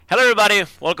everybody,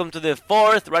 welcome to the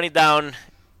fourth Run It Down.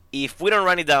 If we don't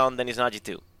run it down, then it's not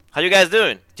G2. How you guys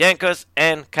doing? Jankos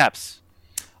and Caps.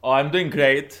 Oh, I'm doing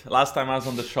great. Last time I was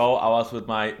on the show, I was with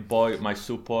my boy, my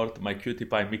support, my cutie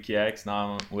pie Mickey X.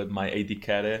 Now I'm with my AD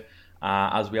carry,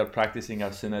 as we are practicing our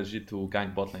synergy to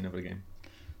gank bot lane every game.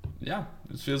 Yeah,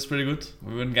 it feels pretty good.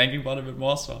 We've been ganking bot a bit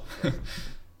more, so.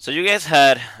 So you guys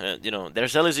had,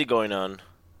 there's LEC going on,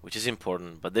 which is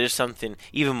important, but there's something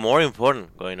even more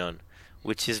important going on,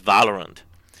 which is Valorant,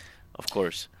 of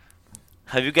course.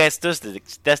 Have you guys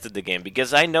tested the game?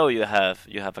 Because I know you have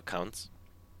accounts.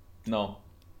 No.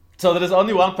 So there is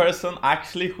only one person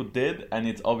actually who did, and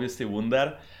it's obviously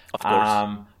Wunder. Of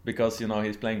course. Because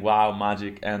he's playing WoW,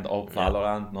 Magic, and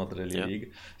Valorant, not really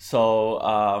League. So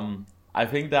I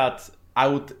think that I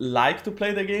would like to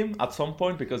play the game at some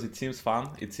point because it seems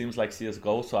fun. It seems like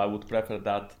CS:GO, so I would prefer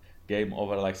that game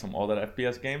over like some other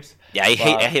FPS games. Yeah, I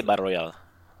hate Battle Royale.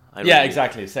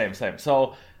 Exactly, same.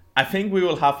 So I think we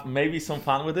will have maybe some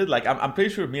fun with it. Like I'm pretty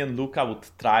sure me and Luca would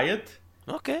try it.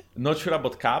 Okay. Not sure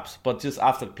about Caps, but just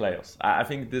after playoffs. I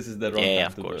think this is the wrong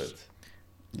time to do it.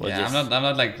 Yeah, I'm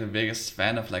not like the biggest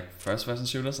fan of like first-person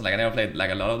shooters. Like I never played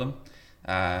like a lot of them.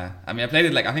 I played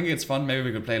it like I think it's fun. Maybe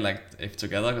we could play like if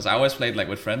together because I always played like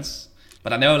with friends.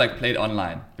 But I never like played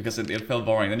online because it felt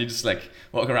boring. Then you just like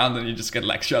walk around and you just get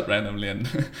like shot randomly and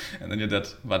and then you're dead.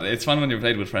 But it's fun when you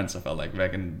played with friends. I felt like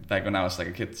back when I was like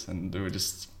a kid and we were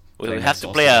just. We have to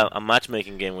play a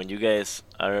matchmaking game when you guys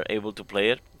are able to play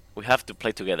it. We have to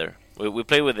play together. We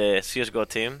play with the CS:GO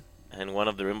team and one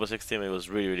of the Rainbow Six team. It was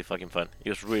really fucking fun. It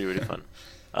was really fun.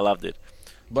 I loved it.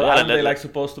 But aren't they like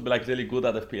supposed to be like really good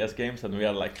at FPS games and we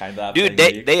are like kind of. Dude,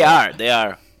 they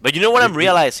are. But you know what I'm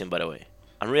realizing, by the way?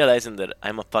 I'm realizing that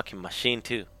I'm a fucking machine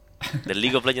too. The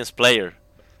League of Legends player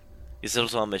is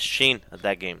also a machine at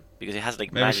that game because it has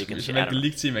like magic and shit. We should make the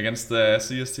League team against the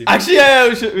CS team. Actually, yeah,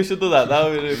 we should do that. That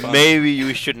would be really fun. Maybe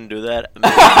you shouldn't do that.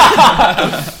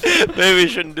 Maybe we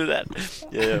shouldn't do that.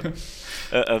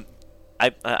 Yeah.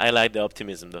 I like the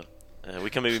optimism though.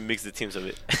 We can maybe mix the teams a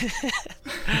bit.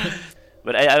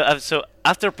 But so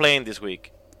after playing this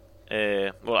week,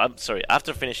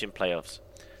 after finishing playoffs.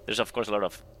 There's of course a lot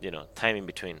of time in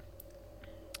between,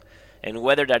 and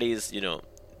whether that is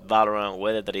Valorant,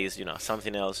 whether that is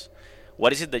something else,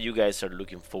 what is it that you guys are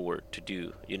looking forward to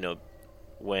do?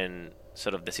 When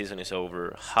sort of the season is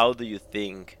over, how do you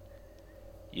think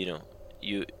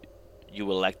you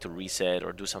will like to reset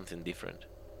or do something different?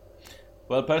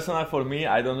 Well, personally for me,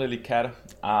 I don't really care.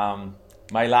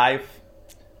 My life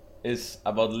is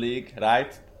about League,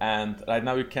 right? And right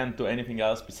now you can't do anything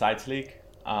else besides League.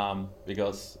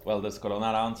 Because there's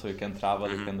Corona around, so you can travel,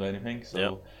 you can do anything.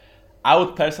 So I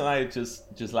would personally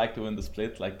just like to win the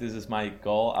split. Like this is my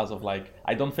goal as of like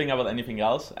I don't think about anything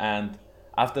else. And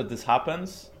after this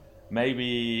happens,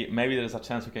 maybe there's a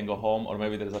chance we can go home, or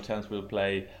maybe there's a chance we'll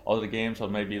play other games, or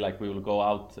maybe like we will go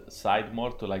outside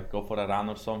more to like go for a run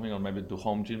or something, or maybe do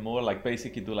home gym more. Like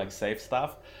basically do like safe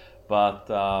stuff. But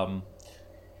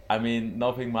I mean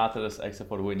nothing matters except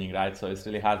for winning, right? So it's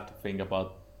really hard to think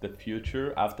about the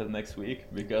future after next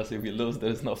week because if we lose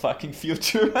there's no fucking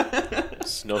future.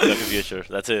 There's no fucking future,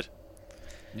 that's it.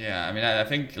 Yeah, I mean I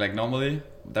think like normally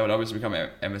that would obviously become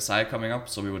MSI coming up,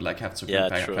 so we would like have to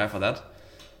prepare for that.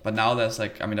 But now there's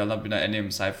like there'll not be any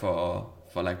MSI for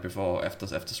like before after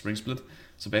spring split.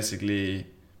 So basically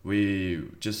we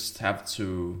just have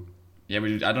to I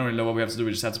don't really know what we have to do.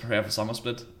 We just have to prepare for summer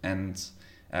split, and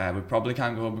we probably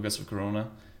can't go because of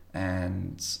Corona.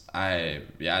 And I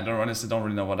honestly don't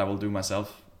really know what I will do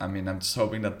myself. I mean, I'm just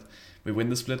hoping that we win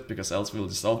the split because else we'll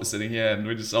just all be sitting here and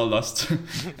we just all lost,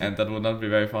 and that would not be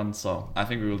very fun. So I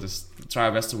think we will just try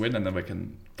our best to win, and then we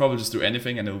can probably just do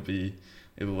anything, and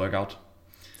it will work out.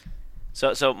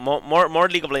 So more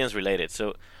League of Legends related.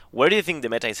 So where do you think the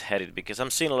meta is headed? Because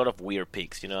I'm seeing a lot of weird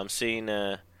picks. I'm seeing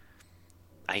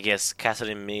I guess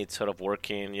Kassadin mid sort of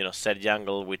working. Set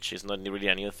jungle, which is not really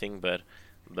a new thing, but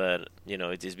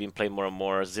it is being played more and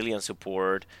more. Zillion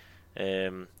support.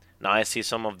 Now I see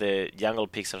some of the jungle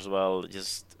picks as well.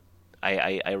 Just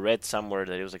I read somewhere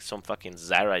that it was like some fucking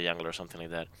Zyra jungle or something like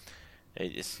that.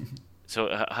 So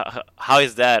how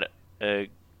is that?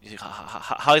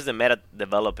 How is the meta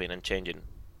developing and changing?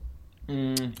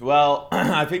 Well,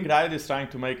 I think Riot is trying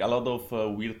to make a lot of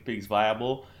weird picks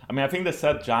viable. I mean, I think the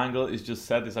set jungle is just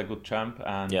set is a good champ,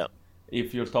 and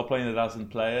if your top laner doesn't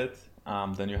play it,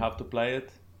 then you have to play it.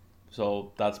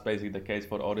 So that's basically the case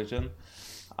for Origin.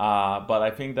 But I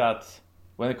think that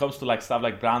when it comes to like stuff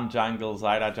like Brand jungle,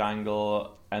 Zyra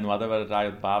jungle, and whatever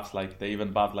Riot buffs, like they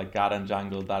even buff like Garen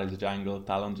jungle, Darius jungle,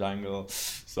 Talon jungle.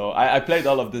 So I played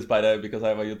all of this by the way because I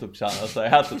have a YouTube channel, so I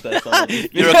had to test all of this.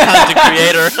 You're a content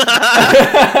creator.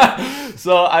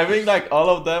 So I think like all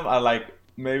of them are like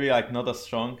maybe like not as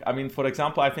strong. I mean, for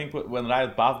example, I think when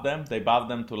Riot buffed them, they buffed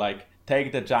them to like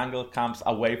take the jungle camps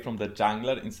away from the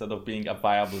jungler instead of being a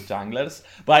viable junglers.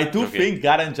 But I do think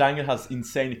Garen jungle has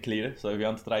insane clear. So if you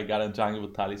want to try Garen jungle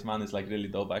with Talisman, it's like really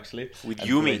dope actually. With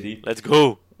Yuumi, let's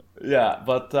go. Yeah,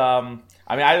 but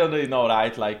I mean, I don't really know,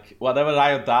 right? Like whatever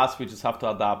Riot does, we just have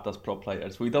to adapt as pro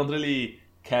players. We don't really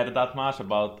care that much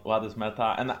about what is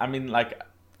meta. And I mean, like,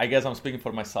 I guess I'm speaking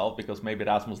for myself because maybe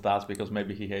Rasmus does because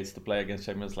maybe he hates to play against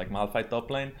champions like Malphite top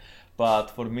lane. But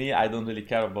for me, I don't really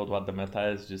care about what the meta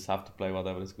is. Just have to play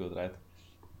whatever is good, right?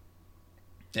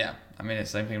 Yeah, I mean,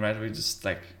 it's the same thing, right? We just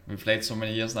like, we played so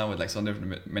many years now with like so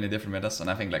many different metas, and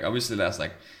I think like obviously there's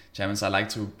like champions I like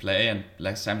to play and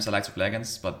like champions I like to play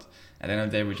against, but at the end of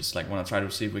the day we just like want to try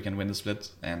to see if we can win the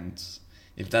split, and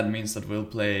if that means that we'll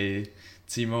play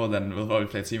Teemo, then we'll probably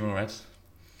play Teemo, right?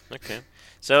 Okay,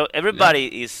 so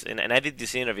everybody is, and I did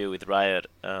this interview with Riot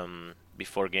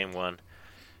before game one,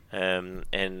 and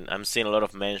I'm seeing a lot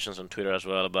of mentions on Twitter as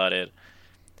well about it.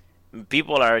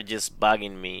 People are just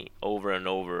bugging me over and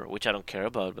over, which I don't care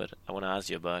about, but I want to ask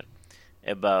you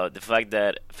about the fact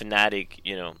that Fnatic,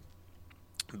 you know,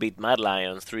 beat Mad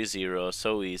Lions 3-0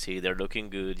 so easy. They're looking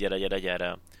good, yada yada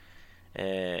yada,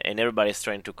 and everybody's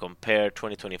trying to compare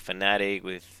 2020 Fnatic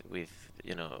with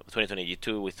 2020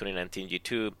 G2 with 2019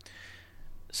 G2.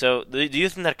 So do you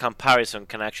think that comparison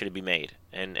can actually be made?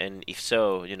 And if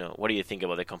so, you know, what do you think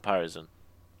about the comparison?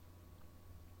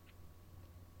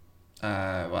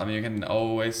 Well, I mean, you can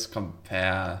always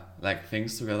compare like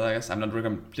things together, I guess. I'm not really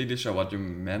completely sure what you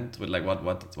meant with like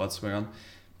what's going on,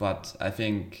 but I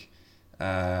think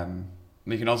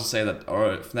we can also say that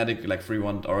Fnatic like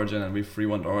 3-1 Origin and we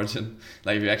 3-1 Origin.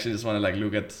 Like if you actually just want to like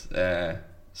look at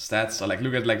stats or like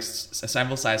look at like a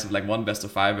sample size of like one best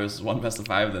of 5 versus one best of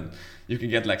 5, then you can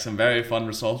get like some very fun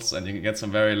results and you can get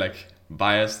some very like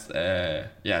biased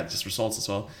just results as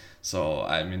well. So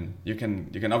I mean, you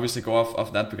can obviously go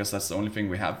off that because that's the only thing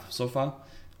we have so far,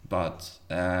 but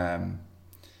yeah,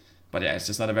 it's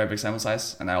just not a very big sample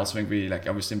size, and I also think we like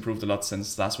obviously improved a lot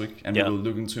since last week, and we're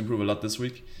looking to improve a lot this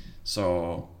week.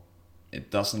 So it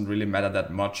doesn't really matter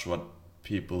that much what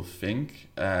people think.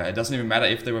 It doesn't even matter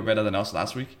if they were better than us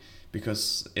last week,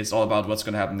 because it's all about what's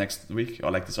going to happen next week or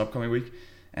like this upcoming week,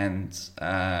 and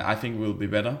I think we'll be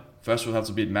better. First we'll have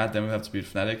to beat Matt, then we'll have to beat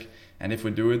Fnatic. And if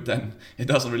we do it, then it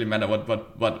doesn't really matter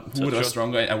who was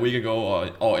stronger a week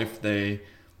ago or if they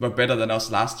were better than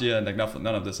us last year. And like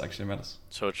none of this actually matters.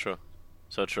 So true.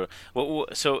 Well,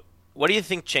 so what do you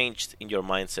think changed in your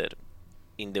mindset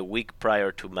in the week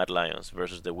prior to Mad Lions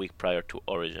versus the week prior to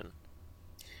Origin?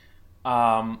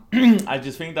 I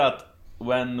just think that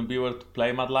when we were to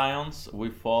play Mad Lions, we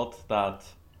thought that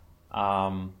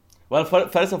well,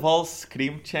 first of all,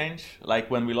 Scream change.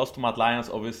 Like when we lost to Mad Lions,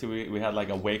 obviously we had like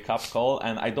a wake-up call,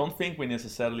 and I don't think we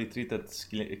necessarily treated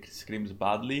Screams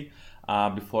badly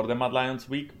before the Mad Lions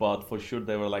week, but for sure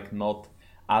they were like not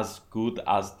as good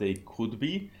as they could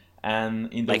be. And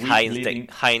in the like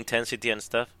week high intensity and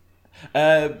stuff.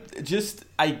 Just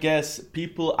I guess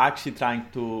people actually trying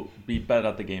to be better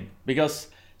at the game, because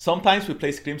sometimes we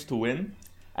play Screams to win,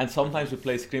 and sometimes we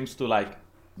play Screams to like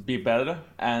be better.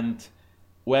 And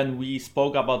when we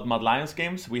spoke about Mad Lions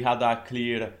games, we had a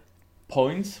clear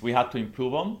points we had to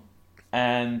improve on.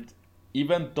 And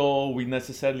even though we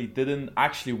necessarily didn't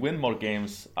actually win more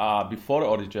games before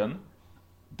Origin,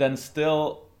 then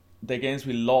still the games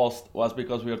we lost was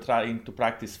because we were trying to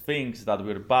practice things that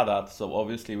we were bad at. So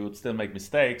obviously we would still make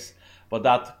mistakes, but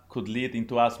that could lead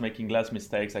into us making less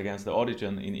mistakes against the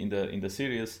Origin in the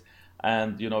series.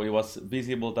 And, you know, it was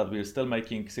visible that we were still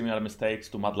making similar mistakes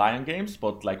to Mad Lion games,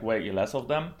 but like way less of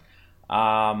them.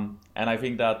 And I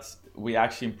think that we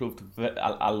actually improved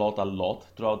a lot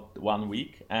throughout 1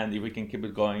 week. And if we can keep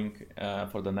it going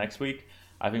for the next week,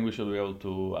 I think we should be able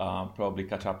to probably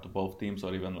catch up to both teams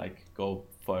or even like go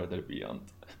further beyond.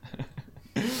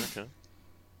 Okay.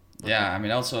 Yeah, I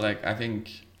mean, also like I think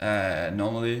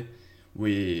normally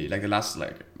we like the last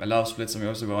like a lot of splits, and we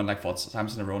also won like 4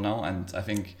 times in a row now, and I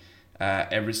think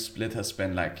every split has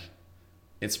been like,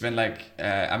 it's been like,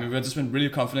 I mean, we've just been really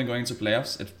confident going into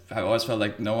playoffs. I always felt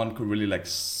like no one could really like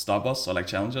stop us or like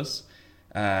challenge us.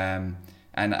 And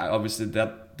obviously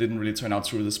that didn't really turn out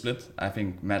through the split. I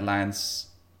think Mad Lions,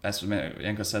 as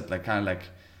Janko said, like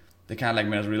they kind of like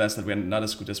made us realize that we're not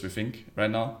as good as we think right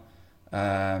now.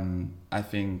 I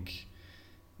think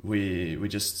we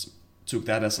just took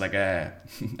that as like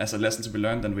as a lesson to be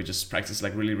learned, and we just practiced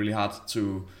like really, really hard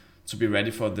to be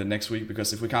ready for the next week.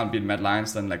 Because if we can't beat Mad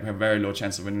Lions, then like we have very low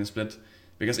chance of winning the split.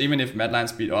 Because even if Mad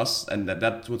Lions beat us, and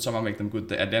that would somehow make them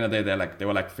good, at the end of the day, they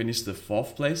were finished the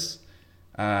 4th place.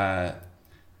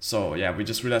 So yeah, we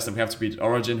just realized that we have to beat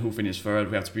Origin, who finished 3rd.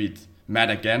 We have to beat Mad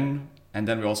again, and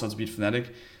then we also have to beat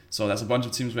Fnatic. So there's a bunch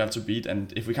of teams we have to beat,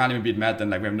 and if we can't even beat Mad, then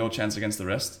like we have no chance against the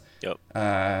rest. Yep.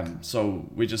 So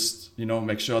we just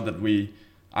make sure that we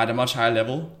are at a much higher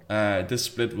level. This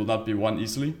split will not be won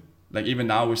easily. Like even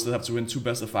now, we still have to win 2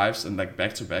 best of 5s and like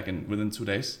back to back and within 2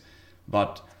 days.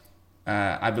 But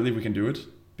I believe we can do it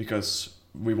because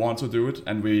we want to do it,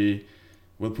 and we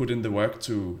will put in the work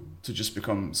to just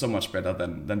become so much better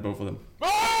than both of them.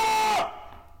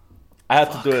 I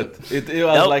had to do it. It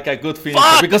was like a good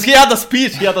finish because he had a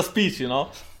speech.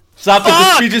 So after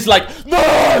the speech, is like,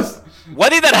 nice! Why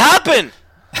did that happen?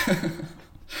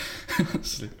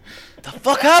 The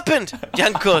fuck happened,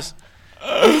 Jankos?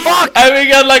 Fuck! And we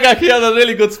got he had a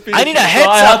really good speech. I need a heads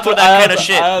up for that kind of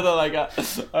shit.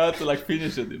 I had to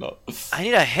finish it, I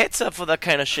need a heads up for that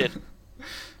kind of shit.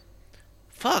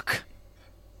 Fuck.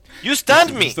 You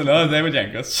stunned me. Just another day with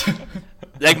Jankos.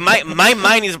 Like my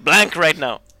mind is blank right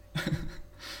now.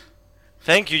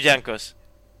 Thank you, Jankos.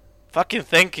 Fucking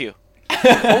thank you.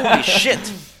 Holy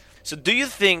shit. So do you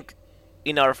think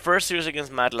in our first series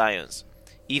against Mad Lions,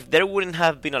 if there wouldn't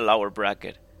have been a lower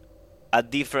bracket, a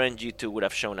different G2 would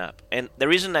have shown up? And the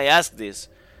reason I ask this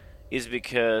is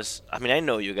because, I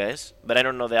know you guys, but I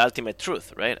don't know the ultimate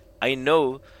truth, right? I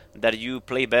know that you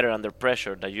play better under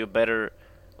pressure, that you're better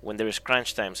when there is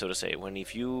crunch time, so to say.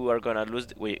 If you are gonna lose,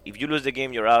 if you lose the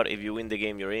game, you're out. If you win the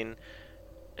game, you're in.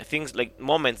 Things like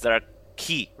moments that are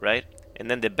key, right?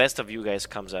 And then the best of you guys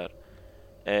comes out.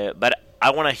 But I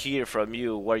want to hear from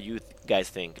you what you guys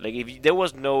think. Like, if there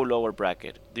was no lower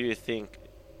bracket, do you think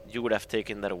you would have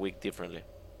taken that week differently?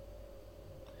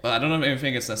 Well, I don't even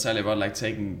think it's necessarily about like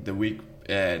taking the week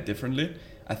differently.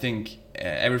 I think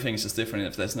everything is just different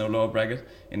if there's no lower bracket,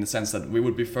 in the sense that we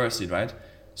would be first seed, right?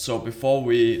 So before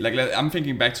we I'm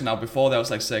thinking back to now. Before there was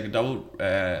a double,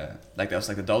 there was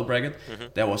the double bracket. Mm-hmm.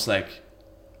 There was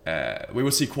we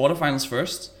would see quarterfinals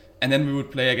first, and then we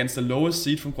would play against the lowest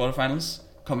seed from quarterfinals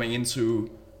coming into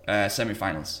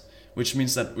semifinals. Which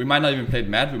means that we might not even played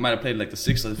Mad. We might have played like the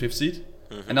 6th or the 5th seed.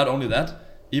 Mm-hmm. And not only that,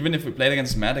 even if we played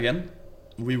against Mad again,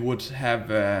 we would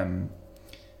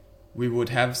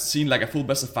have seen like a full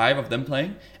best of 5 of them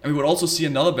playing, and we would also see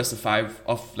another best of 5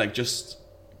 of like just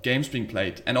games being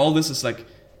played. And all this is like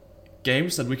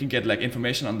games that we can get like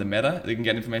information on the meta, they can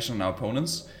get information on our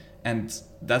opponents, and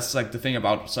that's like the thing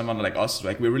about someone like us,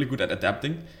 like we're really good at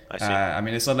adapting. I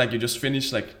see. It's not like you just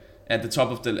finish like at the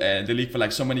top of the league for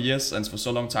like so many years and for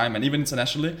so long time, and even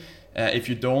internationally, if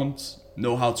you don't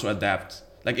know how to adapt,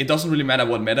 like it doesn't really matter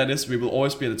what meta it is, we will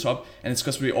always be at the top. And it's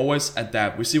because we always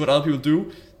adapt. We see what other people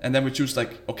do, and then we choose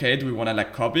like, okay, do we want to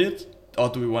like copy it, or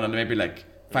do we want to maybe like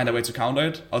find a way to counter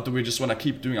it, or do we just want to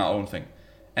keep doing our own thing?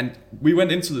 And we were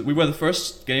the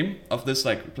first game of this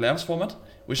like playoffs format,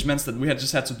 which meant that we had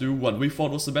to do what we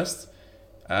thought was the best,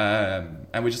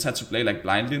 and we just had to play like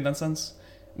blindly in that sense,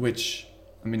 which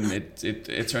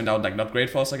it turned out like not great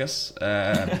for us, I guess.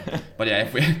 But yeah,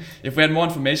 if we had more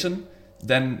information,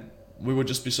 then we would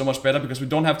just be so much better, because we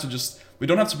don't have to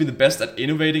be the best at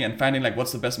innovating and finding like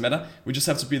what's the best meta. We just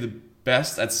have to be the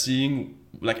best at seeing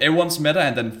like everyone's meta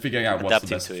and then figuring out what's the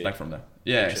best like from there.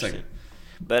 Yeah, exactly.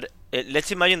 But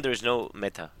let's imagine there's no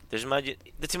meta. Let's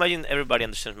imagine everybody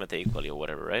understands meta equally or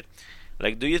whatever, right?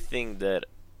 Like, do you think that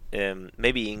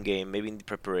maybe in game, maybe in the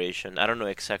preparation, I don't know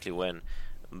exactly when,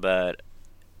 but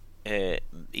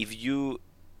if you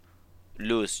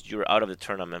lose, you're out of the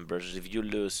tournament, versus if you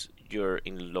lose, you're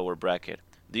in the lower bracket.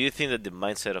 Do you think that the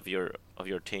mindset of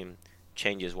your team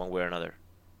changes one way or another?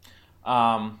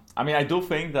 I do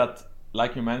think that,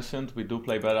 like you mentioned, we do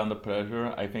play better under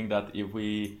pressure. I think that if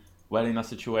we were in a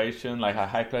situation like a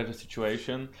high pressure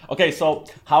situation, okay, so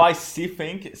how I see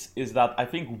things is that I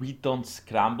think we don't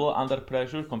scramble under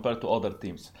pressure compared to other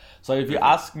teams. So if you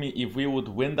ask me if we would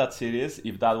win that series,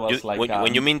 if that was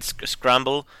when you mean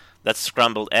scramble, that's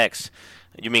scrambled eggs.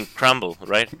 You mean crumble,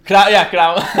 right?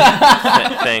 Crumble.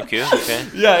 Thank you. Okay.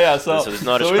 Yeah. So it's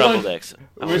not a scrambled eggs.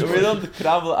 We don't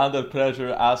crumble under pressure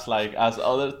as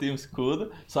other teams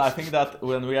could. So I think that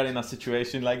when we are in a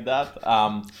situation like that,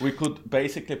 we could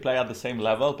basically play at the same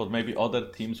level, but maybe other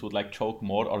teams would like choke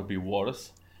more or be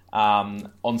worse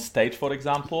on stage, for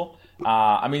example.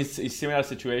 I mean, it's similar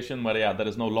situation where there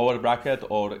is no lower bracket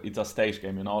or it's a stage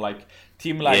game. Like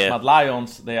team like Mad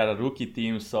Lions, they are a rookie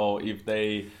team, so if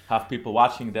they have people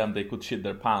watching them, they could shit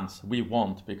their pants. We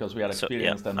won't because we are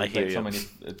experienced and we played so many.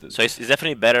 So it's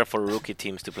definitely better for rookie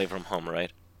teams to play from home,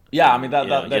 right? Yeah, I mean that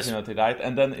definitely right.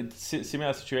 And then it's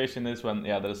similar situation is when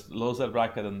there's loser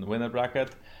bracket and winner bracket.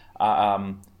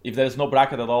 If there is no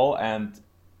bracket at all and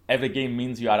every game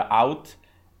means you are out,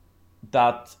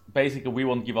 that basically we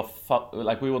won't give a fuck,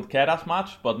 like we won't care as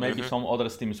much, but maybe some other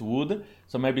teams would.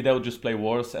 So maybe they would just play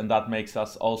worse, and that makes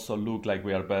us also look like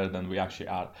we are better than we actually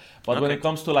are. But when it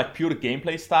comes to like pure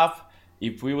gameplay stuff,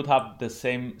 if we would have the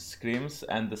same scrims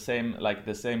and the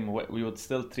same way, we would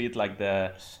still treat like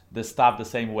the stuff the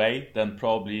same way, then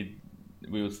probably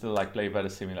we would still like play very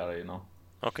similar,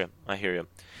 Okay, I hear you.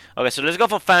 Okay, so let's go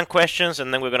for fan questions,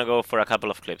 and then we're gonna go for a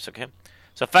couple of clips. Okay,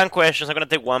 so fan questions, I'm gonna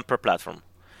take one per platform.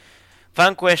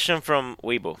 Fan question from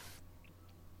Weibo.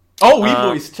 Oh,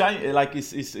 Weibo is Chinese, like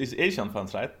is Asian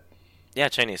fans, right? Yeah,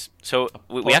 Chinese. So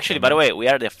we actually, by the way, we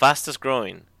are the fastest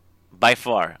growing, by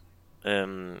far,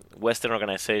 Western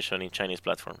organization in Chinese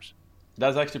platforms.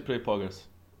 That's actually pretty progress.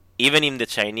 Even in the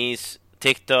Chinese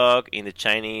TikTok, in the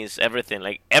Chinese everything,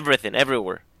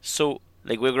 everywhere. So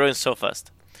like we're growing so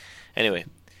fast. Anyway,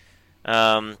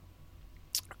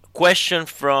 question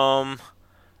from.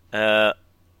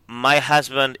 My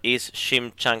husband is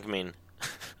Shim Changmin.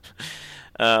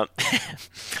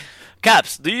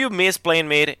 Caps, do you miss playing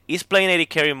mid? Is playing AD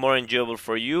carry more enjoyable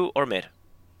for you or mid?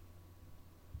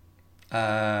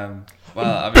 Well,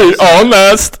 be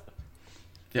honest.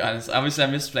 Obviously, I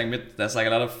miss playing mid. There's like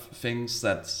a lot of things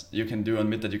that you can do on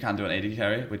mid that you can't do on AD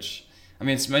carry, which I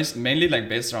mean, it's mainly like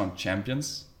based around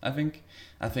champions. I think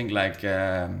like.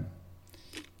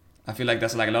 I feel like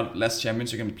there's like a lot less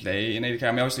champions you can play in AD carry.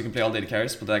 I mean, obviously you can play all the AD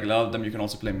carries, but like a lot of them you can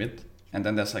also play mid, and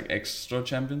then there's like extra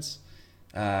champions.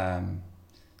 So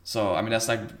I mean, there's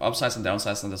like upsides and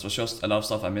downsides, and there's for sure a lot of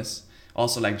stuff I miss.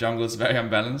 Also, like jungle is very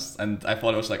unbalanced, and I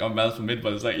thought it was like unbalanced for mid,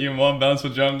 but it's like even more unbalanced for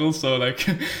jungle. So like,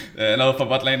 not for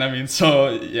bot lane. I mean, so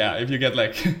yeah, if you get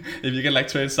like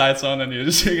trade sides on and you're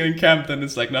just getting camped, then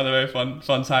it's like not a very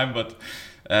fun time. But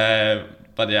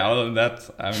yeah, other than that,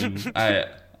 I mean,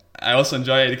 I also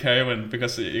enjoy AD carry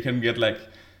because you can get like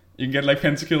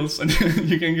pentakills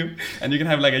and you can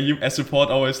have like a support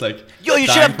always like. Yo, you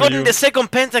should have gotten the second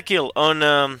pentakill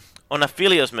on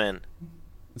Aphelios, man.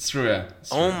 It's true, yeah.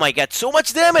 Oh my god, so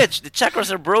much damage! The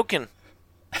chakras are broken.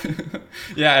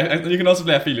 Yeah, you can also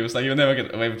play Aphelios. Like you'll never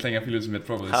get away with playing Aphelios mid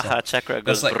probably. Haha, chakra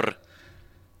goes.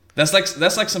 There's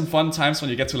like some fun times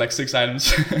when you get to like 6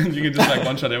 items and you can just like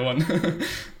one shot everyone.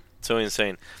 So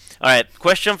insane. All right,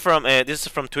 question from this is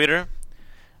from Twitter.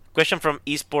 Question from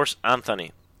esports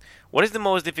Anthony. What is the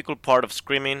most difficult part of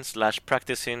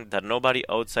scrimming/practicing that nobody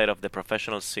outside of the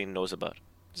professional scene knows about?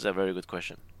 This is a very good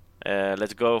question.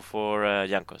 Let's go for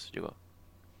Jankos. You go.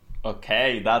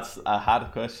 Okay, that's a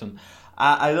hard question.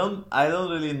 I don't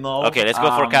really know. Okay, let's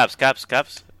go for Caps.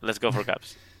 Let's go for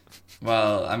Caps.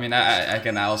 Well, I mean, I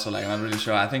can also like I'm not really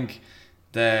sure. I think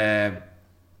the.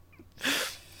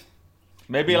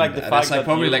 Maybe like the fact that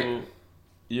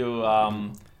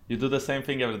you do the same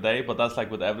thing every day, but that's like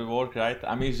with every work, right?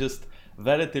 I mean, it's just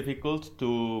very difficult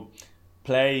to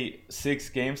play 6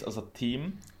 games as a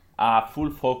team,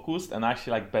 full focused, and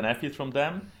actually like benefit from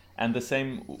them. And the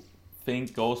same thing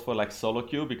goes for like solo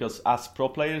queue, because as pro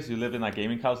players, you live in a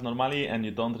gaming house normally, and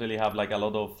you don't really have like a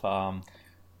lot of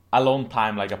alone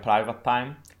time, like a private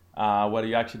time, where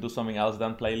you actually do something else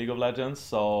than play League of Legends.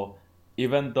 So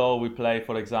even though we play,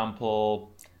 for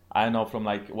example, I don't know, from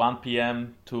like 1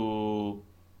 p.m. to,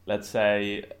 let's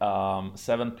say,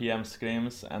 7 p.m.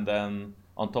 scrims, and then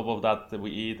on top of that we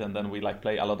eat, and then we like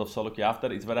play a lot of solo queue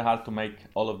after, it's very hard to make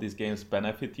all of these games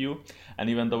benefit you. And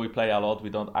even though we play a lot, we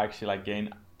don't actually like gain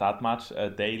that much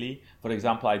daily. For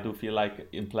example, I do feel like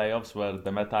in playoffs where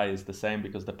the meta is the same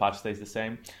because the patch stays the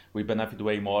same, we benefit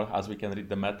way more as we can read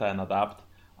the meta and adapt.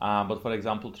 But for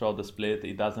example, throughout the split,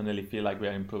 it doesn't really feel like we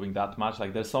are improving that much.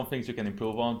 Like there's some things you can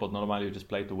improve on, but normally you just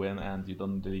play to win and you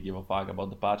don't really give a fuck about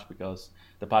the patch because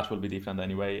the patch will be different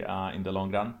anyway in the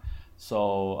long run.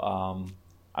 So,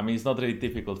 I mean, it's not really a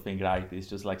difficult thing, right? It's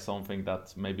just like something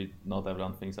that maybe not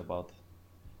everyone thinks about.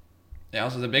 Yeah,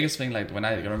 also the biggest thing, like when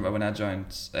I joined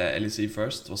LEC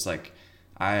first, was like,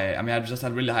 I just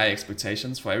had really high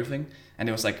expectations for everything, and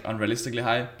it was like unrealistically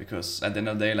high because at the end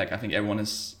of the day, like I think everyone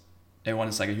is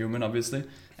like a human, obviously,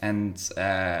 and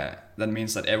that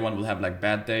means that everyone will have like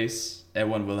bad days,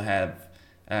 everyone will have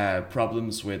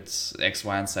problems with X,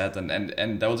 Y, and Z,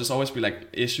 and there will just always be like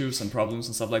issues and problems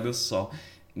and stuff like this, so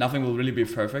nothing will really be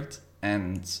perfect.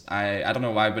 And I don't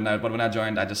know why, but when I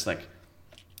joined, I just like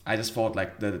I just thought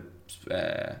like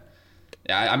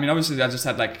I mean, obviously I just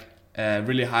had like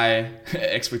really high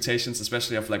expectations,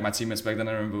 especially of like my teammates back then.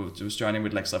 I remember I was joining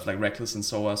with like stuff like Reckless and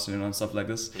Soas, and stuff like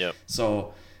this. Yeah.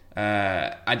 So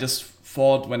I just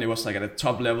thought when it was like at the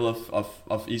top level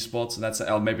of esports, and that's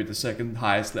maybe the second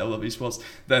highest level of esports,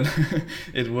 then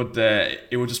it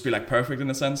would just be like perfect in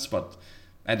a sense. But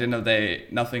at the end of the day,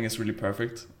 nothing is really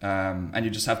perfect, and you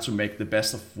just have to make the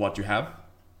best of what you have.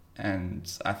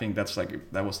 And I think that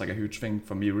was like a huge thing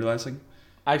for me realizing.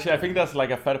 Actually, I think that's like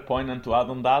a fair point, and to add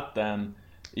on that, then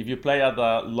if you play at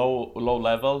a low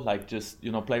level, like just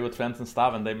play with friends and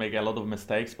stuff, and they make a lot of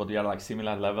mistakes, but you are like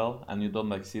similar level and you don't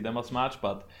like see them as much.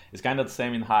 But it's kind of the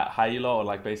same in high elo, or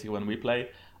like basically when we play.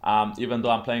 Even though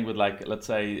I'm playing with like, let's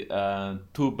say,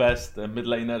 two best mid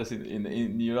laners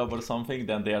in Europe or something,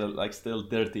 then they are like still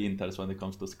dirty inters when it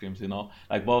comes to scrims.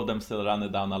 Like both of them still run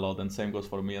it down a lot, and same goes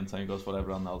for me and same goes for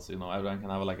everyone else. Everyone can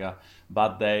have like a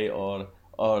bad day or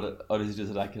it's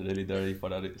just like really dirty for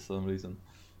some reason.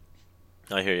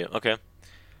 I hear you. Okay,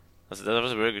 that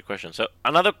was a very good question. So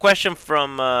another question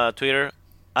from Twitter.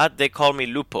 They call me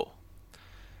Lupo.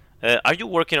 Are you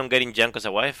working on getting Jankos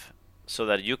a wife so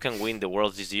that you can win the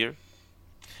Worlds this year?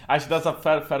 Actually, that's a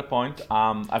fair point.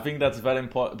 I think that's very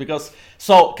important because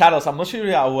Carlos, I'm not sure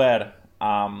you're aware.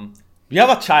 You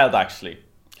have a child actually.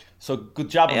 So good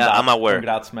job on that. I'm aware.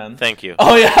 Congrats, man. Thanye you.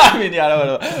 Oh yeah, I mean,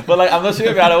 yeah, but like I'm not sure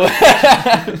if you're aware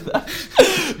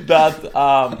that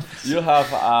you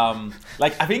have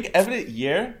like I think every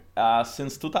year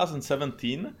since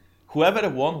 2017, whoever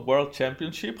won World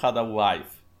Championship had a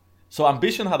wife. So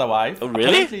Ambition had a wife. Oh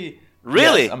really?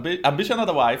 Really? Yes, Ambition had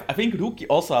a wife. I think Rookie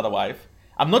also had a wife.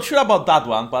 I'm not sure about that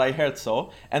one, but I heard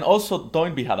so. And also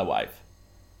Doinby had a wife.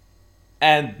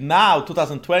 And now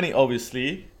 2020,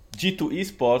 obviously. G2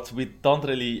 Esports, we don't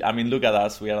really, I mean, look at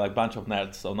us, we are like a bunch of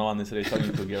nerds, so no one is really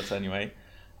talking to girls anyway.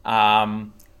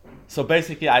 So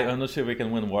basically, I'm not sure we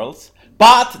can win Worlds,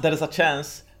 but there is a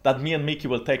chance that me and Mickey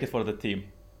will take it for the team.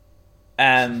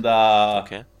 And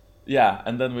okay. Yeah,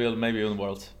 and then we'll maybe win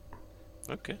Worlds.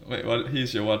 Okay. Wait, what?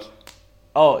 He's your what?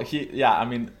 Oh, yeah, I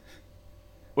mean,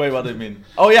 wait, what do you mean?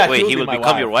 Oh yeah, wait, he will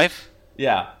become your wife?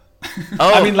 Yeah.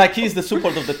 Oh. I mean, like he's the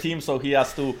support of the team, so he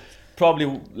has to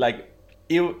probably like,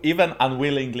 even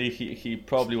unwillingly, he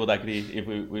probably would agree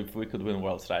if we could win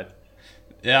Worlds, right?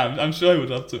 Yeah, I'm sure he would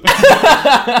love to.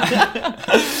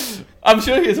 I'm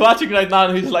sure he's watching right now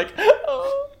and he's like,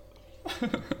 oh.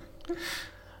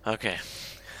 Okay.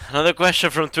 Another question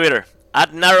from Twitter.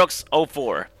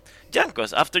 @Narox04.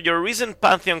 Jankos, after your recent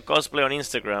Pantheon cosplay on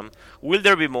Instagram, will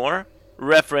there be more?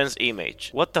 Reference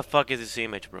image. What the fuck is this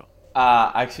image, bro?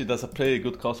 Actually, that's a pretty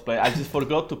good cosplay. I just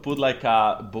forgot to put like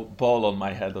a ball on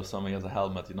my head or something as a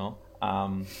helmet,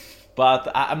 But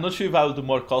I'm not sure if I will do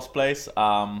more cosplays.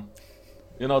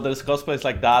 There's cosplays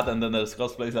like that, and then there's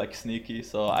cosplays like Sneaky.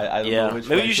 So I don't know which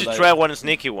one. Maybe you should try one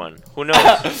Sneaky one. Who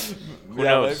knows? Who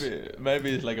knows?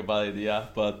 Maybe it's like a bad idea,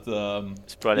 but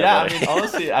it's probably I mean,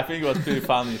 honestly, I think it was pretty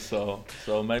funny. So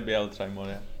maybe I'll try more.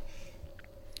 Yeah.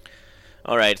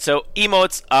 All right. So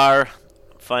emotes are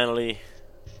finally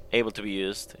able to be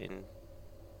used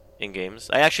in games.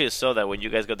 I actually saw that when you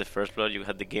guys got the first blood, you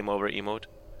had the game over emote,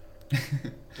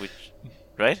 which,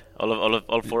 right?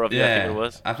 All four of you, I think it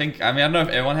was. I don't know if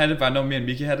everyone had it, but I know me and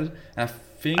Miki had it. And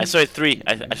I saw it 3.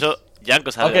 I saw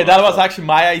Jankos had it. Okay, that was actually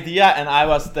my idea, and I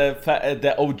was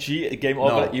the OG game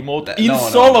over emote in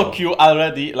solo queue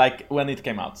already, like when it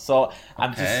came out. So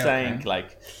I'm just saying,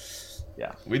 like.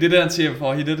 Yeah. We didn't see it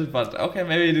before he did it, but okay,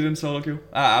 maybe he didn't solo queue.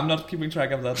 I'm not keeping track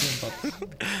of that one, but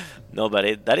no,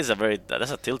 but that's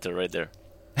a tilter right there.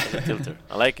 That's a tilter.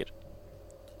 I like it.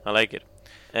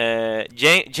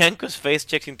 Jankos face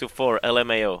checks into 4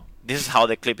 LMAO. This is how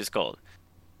the clip is called.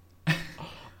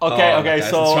 Okay,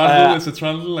 so it's a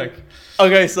trundle, like.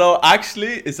 Okay, so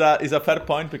actually, it's a fair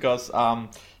point because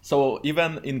so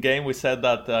even in game we said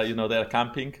that they're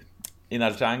camping in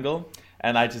our jungle.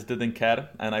 And I just didn't care,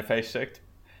 and I face checked.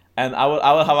 And I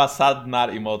will have a sad nar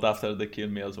emote after they kill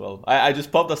me as well. I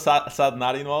just popped a sad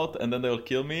nar emote, and then they will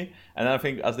kill me. And then I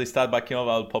think as they start backing up,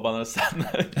 I'll pop another sad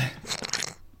nar.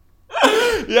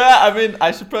 Yeah, I mean, I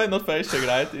should probably not face check,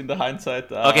 right? In the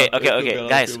hindsight. Okay.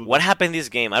 Guys, what happened this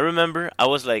game? I remember I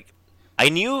was like, I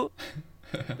knew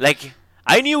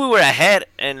we were ahead,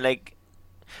 and like,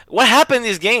 what happened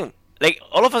this game? Like,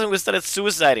 all of a sudden we started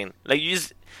suiciding. Like, you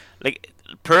just, like,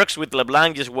 Perks with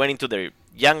LeBlanc just went into their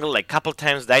jungle like couple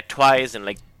times, died twice, and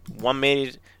like 1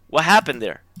 minute. What happened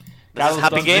there? This is a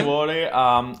happy game? Don't worry.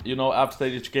 After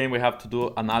each game we have to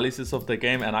do analysis of the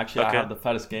game, and actually I had the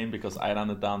first game because I ran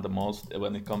it down the most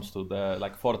when it comes to the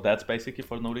like 4 deaths basically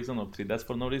for no reason, or 3 deaths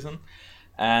for no reason.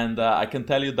 And I can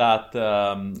tell you that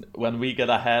when we got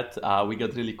ahead, we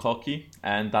got really cocky.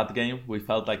 And that game, we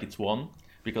felt like it's won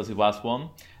because it was won.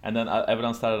 And then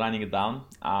everyone started running it down.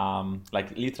 Like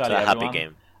literally it's a everyone. happy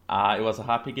game. It was a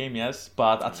happy game, yes.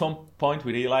 But at some point,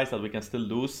 we realized that we can still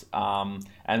lose.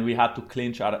 And we had to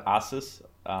clinch our asses,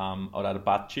 or our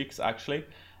butt cheeks, actually.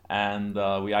 And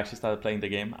we actually started playing the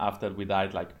game after we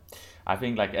died. Like, I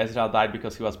think like Ezreal died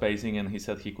because he was basing and he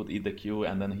said he could eat the Q,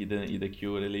 and then he didn't eat the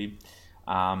Q really.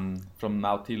 From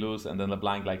Nautilus, and then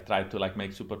LeBlanc like tried to like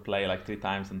make super play like 3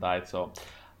 times and died. So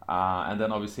and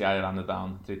then obviously I ran it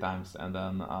down 3 times, and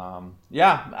then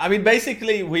yeah, I mean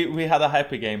basically we had a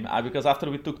happy game because after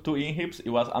we took 2 inhibs, it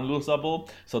was unlosable.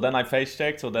 So then I face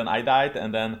checked, so then I died,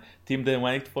 and then team didn't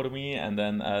wait for me, and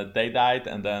then they died,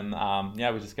 and then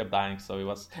yeah, we just kept dying. So it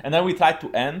was, and then we tried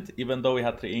to end even though we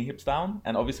had 3 inhibs down,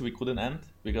 and obviously we couldn't end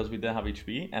because we didn't have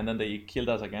HP, and then they killed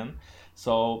us again.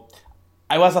 So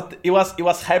it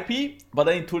was happy, but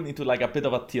then it turned into like a bit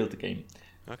of a tilt game.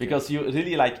 Okay. Because you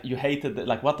really like, you hated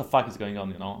like what the fuck is going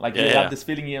on, you know, like you have this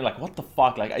feeling here like what the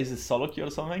fuck, like is this solo queue or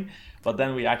something? But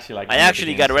then we actually like, I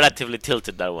actually got relatively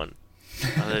tilted that one.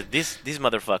 These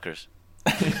motherfuckers.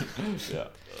 Yeah.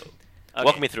 Okay.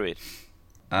 Walk me through it.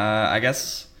 I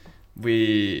guess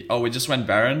we just went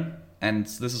Baron, and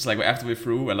this is like after we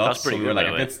threw a lot, so we were like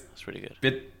a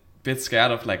bit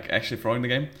scared of like actually throwing the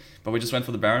game, but we just went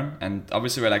for the Baron, and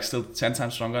obviously we're like still 10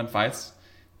 times stronger in fights,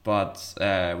 but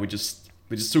we just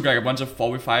took like a bunch of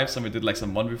 4v5s and we did like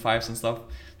some 1v5s and stuff.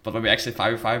 But when we actually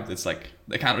 5v5, it's like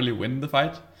they can't really win the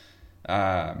fight.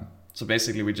 So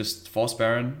basically we just forced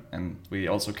Baron, and we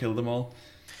also killed them all.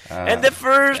 And the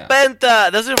first Penta!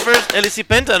 That's your first LEC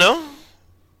Penta, no?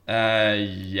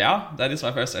 Yeah, that is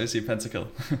my first LEC Pentakill.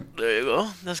 There you go.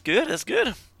 That's good. That's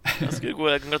good.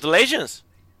 Well, congratulations.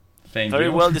 Thank you. Very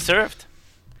well deserved.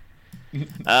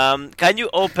 Can you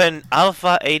open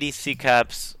Alpha ADC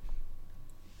caps?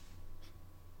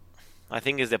 I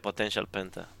think it's the potential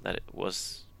Penta. That it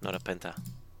was not a Penta.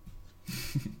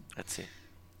 Let's see.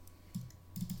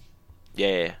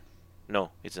 Yeah.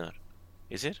 No, it's not.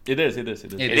 Is it? It is. It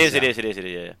is.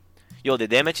 Yeah. Yo, the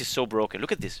damage is so broken.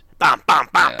 Look at this. Bam, bam,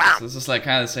 bam, bam. So this is like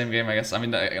kind of the same game, I guess. I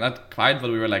mean, not quite, but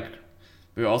we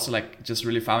were also like just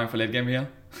really farming for late game here.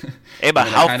 Hey, but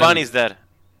how fun is that?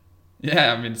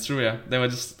 Yeah, I mean, it's true, yeah. They were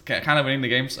just kind of winning the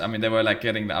games. I mean, they were like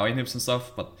getting the AoE inhibs and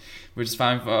stuff, but we were just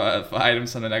farming for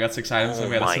items, and then I got 6 items, and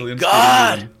we had a Cillian.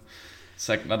 God! It's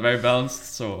like not very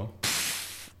balanced, so...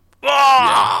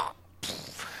 Yeah.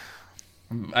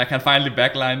 I can finally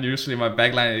backline. Usually my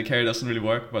backline carry doesn't really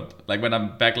work, but like when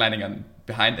I'm backlining on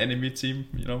behind enemy team,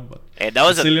 you know, but hey, that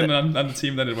was Cillian on the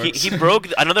team, then it works. He broke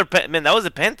another man, that was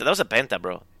a Penta. That was a Penta,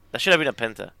 bro. That should have been a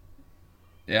Penta.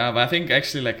 Yeah, but I think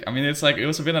actually, like, I mean, it's like, it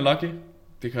was a bit unlucky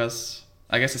because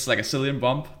I guess it's like a Cillian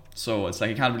bump, so it's like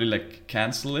you can't really like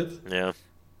cancel it. Yeah.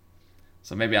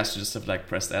 So maybe I should just have like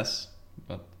pressed S,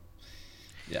 but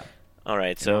yeah. All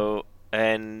right, so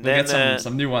and we'll then get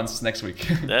some new ones next week.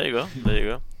 There you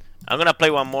go. I'm gonna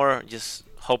play one more, just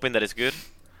hoping that it's good.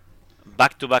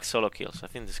 Back-to-back solo kills. I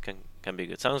think this can be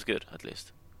good. Sounds good, at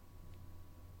least.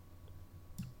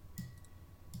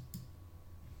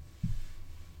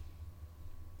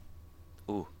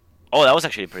 Ooh. Oh, that was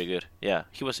actually pretty good. Yeah,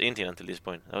 he was inting until this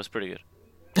point. That was pretty good.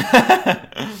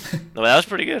 No, that was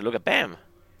pretty good. Look at Bam.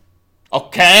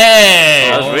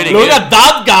 Okay. Really look good. at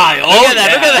that guy. Oh, look at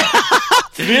that.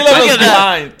 3 levels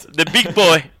behind. The big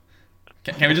boy.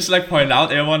 Can we just like point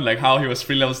out, everyone, like how he was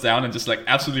 3 levels down and just like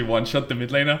absolutely one-shot the mid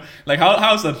laner? Like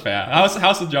how's that fair?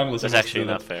 How's the jungle? That's actually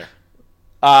not fair.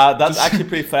 That's actually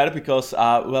pretty fair because,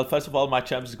 well, first of all, my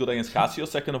champ is good against Cassio.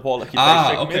 Second of all, he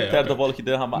face me. Third of all, he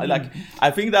didn't have like.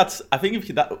 I think if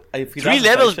he 3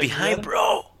 levels behind,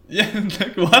 bro. Yeah,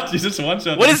 like what? You just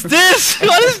one-shot. What is this?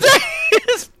 What is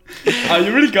this?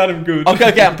 You really got him good.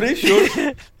 Okay, I'm pretty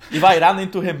sure if I run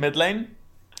into him mid lane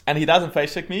and he doesn't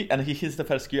face check me and he hits the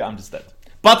first Q, I'm just dead.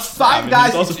 But fine,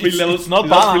 guys, it's not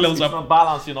balanced. It's not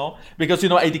balanced, you know, because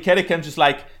AD carry can just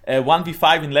like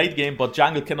 1v5 in late game, but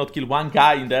jungle cannot kill one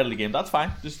guy in the early game. That's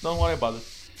fine. Just don't worry about it.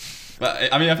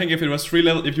 But I mean, I think if it was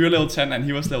if you were level 10 and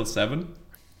he was level 7,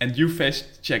 and you face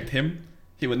checked him,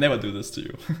 he would never do this to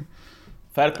you.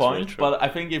 Fair point, but I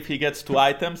think if he gets 2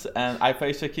 items and I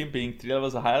face check him being 3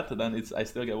 levels ahead, then I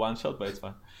still get 1 shot, but it's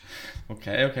fine.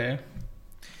 Okay.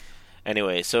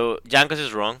 Anyway, so Jankos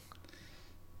is wrong.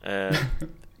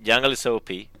 Jungle is OP.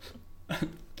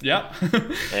 Yeah.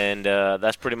 And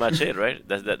that's pretty much it, right?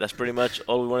 That's pretty much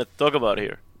all we wanted to talk about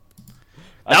here.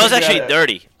 That was actually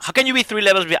dirty. How can you be 3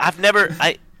 levels?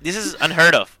 This is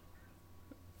unheard of.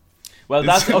 Well,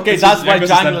 that's okay. That's why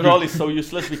jungle role is so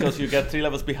useless, because you get 3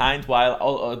 levels behind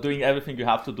while doing everything you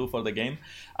have to do for the game.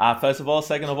 First of all.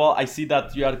 Second of all, I see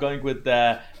that you are going with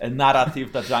the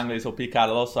narrative that jungle is OP,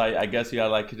 Carlos. So I guess you are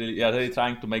like really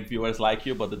trying to make viewers like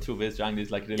you, but the truth is jungle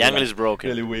is like really jungle is broken,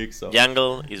 really weak. So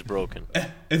jungle is broken.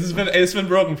 It's been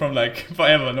broken from like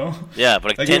forever, no? Yeah,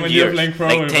 but like 10 years. Like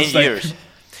 10 years.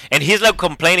 And he's like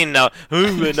complaining now.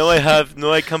 Oh, now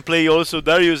I can play also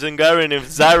Darius and Garen and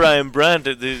Zara and Brand.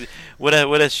 What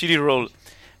a shitty role.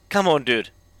 Come on, dude.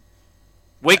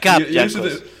 Wake up,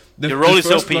 Jankos. Your role is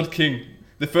OP. Blood King.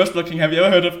 The First Blood King. Have you ever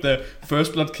heard of the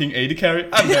First Blood King AD carry?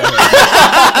 I've never heard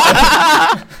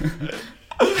of it.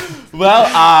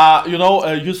 Well,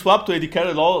 you swapped to AD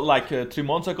carry LoL like 3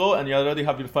 months ago, and you already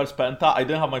have your first penta. I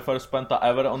didn't have my first penta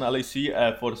ever on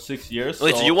LEC for 6 years.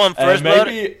 Wait, so you want first blood?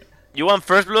 You want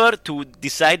First Blood to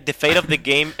decide the fate of the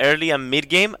game early and mid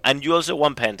game, and you also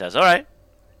want pentas. All right.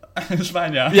 It's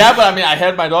fine, yeah. Yeah, but I mean, I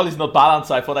heard my role is not balanced,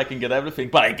 so I thought I can get everything,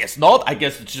 but I guess not. I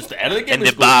guess it's just the early game. And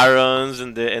the Barons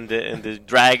and the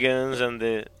Dragons and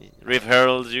the Rift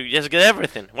Heralds, you just get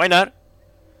everything. Why not?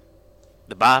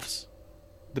 The buffs.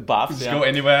 The buffs. Just go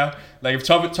anywhere. Like if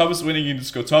top is winning, you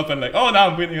just go top, and like, oh, now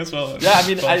I'm winning as well. Yeah, I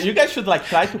mean, you guys should like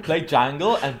try to play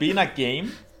jungle and be in a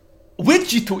game with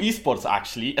G2 Esports,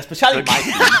 actually, especially my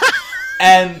team.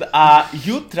 And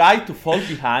you try to fall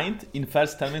behind in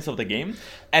first 10 minutes of the game,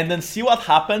 and then see what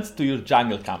happens to your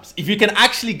jungle camps. If you can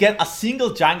actually get a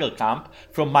single jungle camp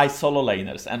from my solo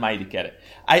laners and my AD carry.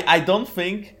 I don't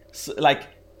think, like,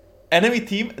 enemy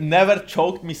team never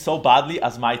choked me so badly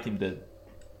as my team did.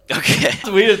 Okay. It's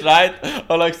weird, right?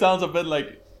 Or like sounds a bit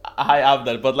like high up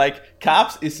there, but like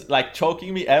Caps is like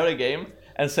choking me every game.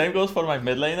 And same goes for my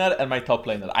mid laner and my top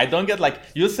laner. I don't get, like,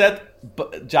 you said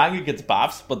jungle gets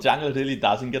buffs, but jungle really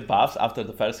doesn't get buffs after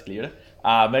the first clear.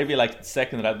 Maybe like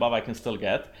second red buff I can still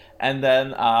get. And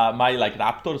then my like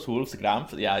Raptors, Wolves,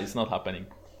 Grump, yeah, it's not happening.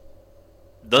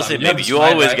 Does it? Maybe you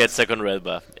always get second red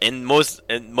buff. In most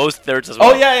thirds as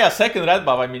well. Oh yeah, second red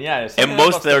buff, I mean, yeah. And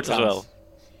most thirds as well.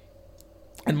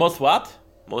 And most what?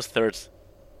 Most thirds.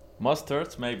 Most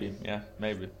thirds, maybe, yeah,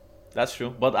 maybe. That's true,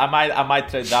 but I might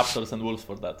trade Raptors and Wolves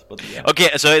for that. But yeah. Okay,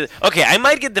 I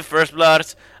might get the First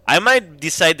Bloods. I might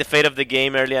decide the fate of the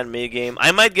game early and mid game.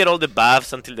 I might get all the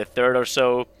buffs until the third or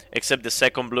so, except the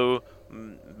second blue.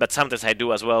 But sometimes I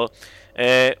do as well.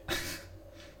 But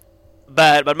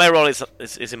my role is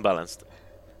imbalanced.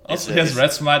 Also, yes,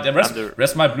 red smite, red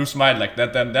smite, blue smite, like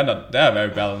that. Then they're very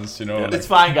balanced, you know. Yeah. Like. It's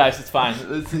fine, guys. It's fine.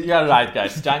 You're right,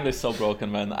 guys. Jungle is so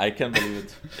broken, man. I can't believe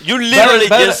it. You literally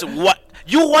just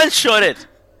you one-shot it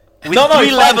with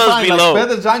 3 levels fine. below. Like,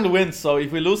 better jungle wins. So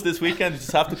if we lose this weekend, you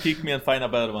just have to kick me and find a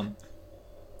better one.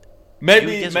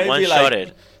 Maybe one-shot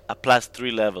it at plus 3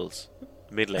 levels.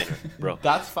 Mid laner, bro.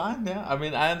 That's fine, yeah. I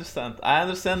mean, I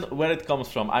understand where it comes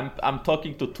from. I'm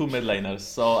talking to 2 mid laners,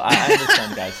 so I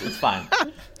understand, guys. It's fine.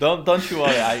 Don't you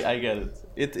worry. I get it.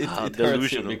 It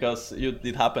hurts you because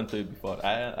it happened to you before.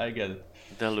 I get it.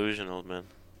 Delusional, man.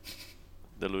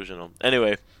 Delusional.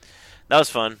 Anyway, that was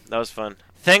fun.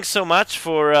 Thanks so much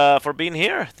for being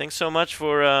here. Thanks so much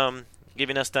for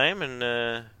giving us time, and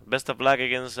best of luck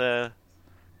against the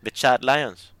Chat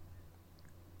Lions.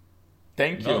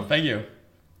 Thank you. Oh, thank you.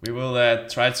 We will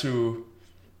try to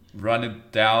run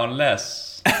it down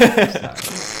less.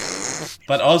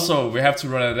 But also, we have to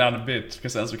run it down a bit,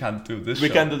 because else we can't do this show.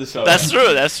 We can't do the show. That's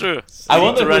true. I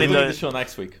want to run the show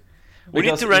next week. We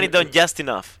need to run it down just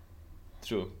enough.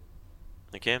 True.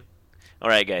 Okay?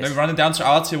 Alright, guys. Maybe run it down to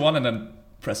our tier 1 and then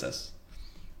press S.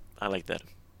 I like that.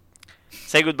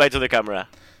 Say goodbye to the camera.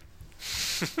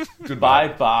 Goodbye.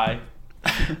 Bye.